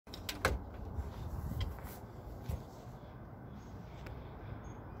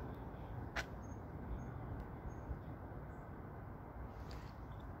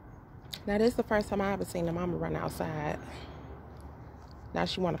Now, this is the first time I ever seen the mama run outside. Now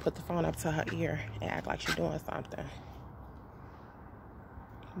she want to put the phone up to her ear and act like she's doing something.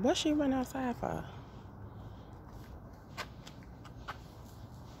 What she run outside for?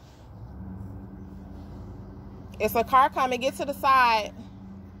 It's a car coming. Get to the side.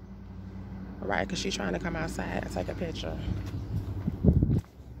 All right, because she's trying to come outside and take a picture.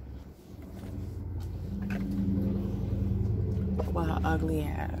 With her ugly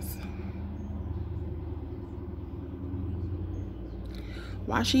ass.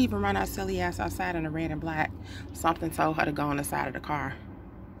 Why she even run her silly ass outside in the red and black? Something told her to go on the side of the car.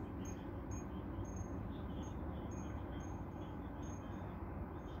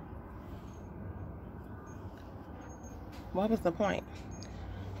 What was the point?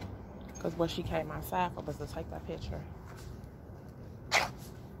 Because what she came outside for was to take that picture.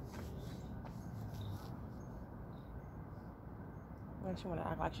 Then she want to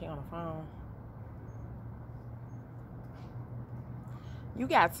act like she on the phone. You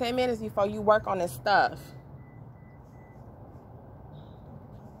got 10 minutes before you work on this stuff.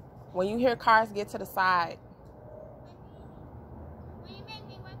 When you hear cars, get to the side. When you make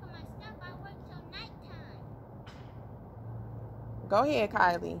me work on my stuff, I work till nighttime. Go ahead,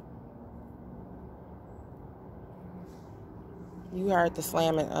 Kylie. You heard the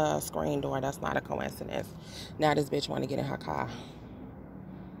slamming screen door. That's not a coincidence. Now this bitch want to get in her car.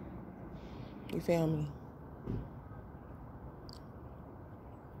 You feel me?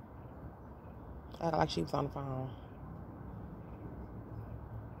 Act like she was on the phone.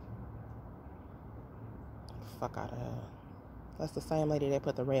 Fuck out of her. That's the same lady that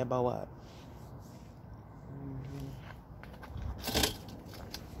put the red bow up.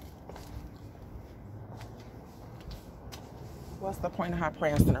 What's the point of her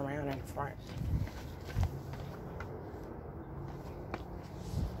prancing around in front?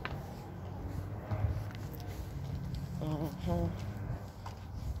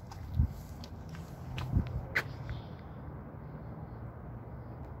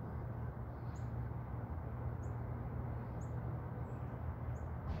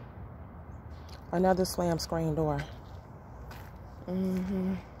 Another slam screen door.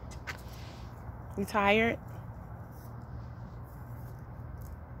 You tired?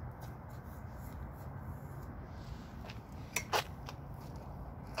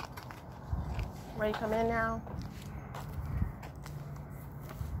 Ready to come in now?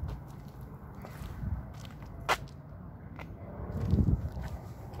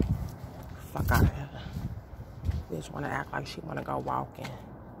 Fuck out of here. Bitch wanna act like she wanna go walking.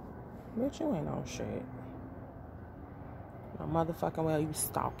 Bitch, you ain't on shit. No motherfucking well you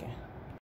stalking.